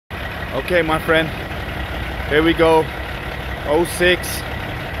Okay, my friend, here we go. 06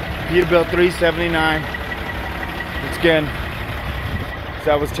 Peterbilt 379. Once again, as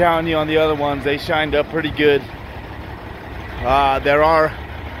I was telling you on the other ones, they shined up pretty good. There are,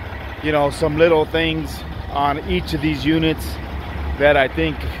 you know, some little things on each of these units that I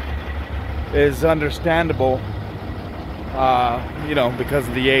think is understandable, you know, because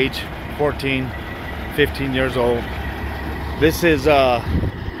of the age, 14, 15 years old. This is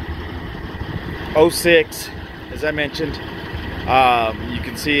 06, as I mentioned. You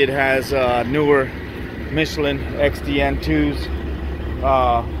can see it has newer Michelin XDN2s,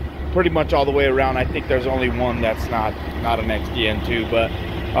 pretty much all the way around. I think there's only one that's not an XDN2, but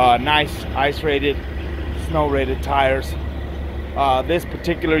nice ice rated, snow rated tires. This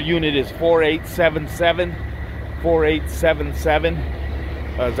particular unit is 4877.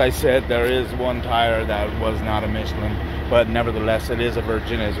 As I said, there is one tire that was not a Michelin, but nevertheless it is a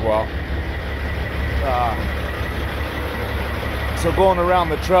Virgin as well. So going around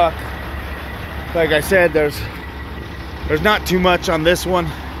the truck, like I said, there's not too much on this one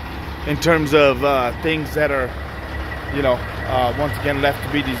in terms of things that are, you know, once again left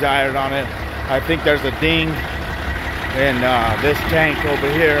to be desired on it. I think there's a ding in this tank over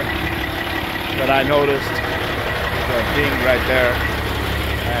here that I noticed. There's a ding right there,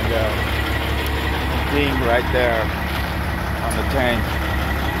 and a ding right there on the tank.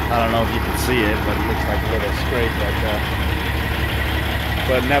 I don't know if you can see it, but it looks like a little scrape right there.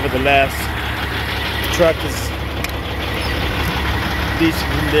 But nevertheless, the truck is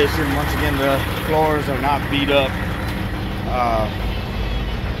decent condition. Once again, the floors are not beat up.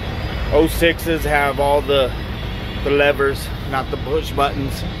 06s have all the levers, not the push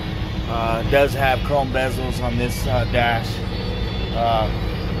buttons. It does have chrome bezels on this dash.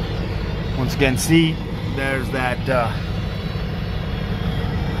 Once again, see, there's that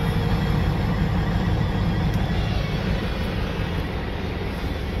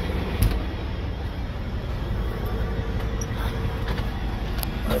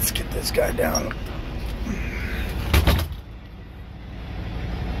let's get this guy down.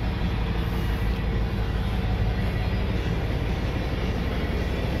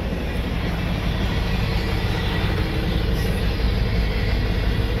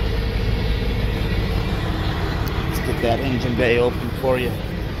 Let's get that engine bay open for you.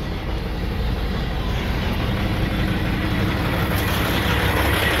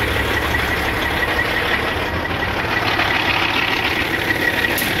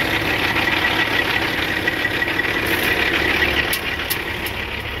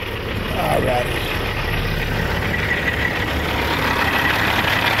 Alrighty.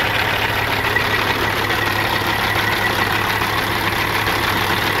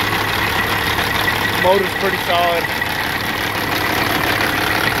 Motor's pretty solid.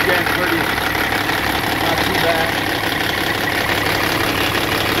 Again, pretty, not too bad.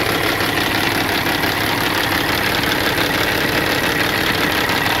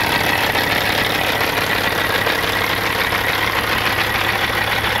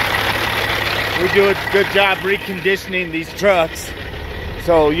 We do a good job reconditioning these trucks.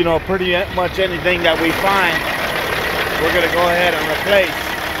 So, you know, pretty much anything that we find, we're gonna go ahead and replace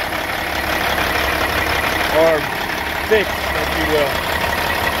or fix, if you will.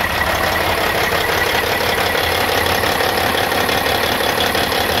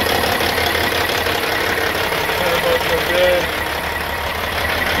 Everything's so good.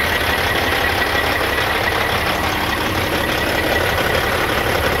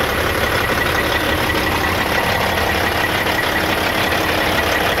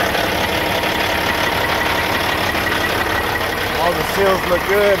 All the seals look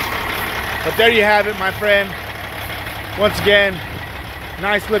good. But there you have it, my friend. Once again,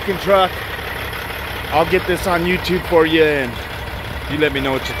 nice looking truck. I'll get this on YouTube for you, and you let me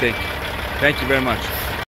know what you think. Thank you very much.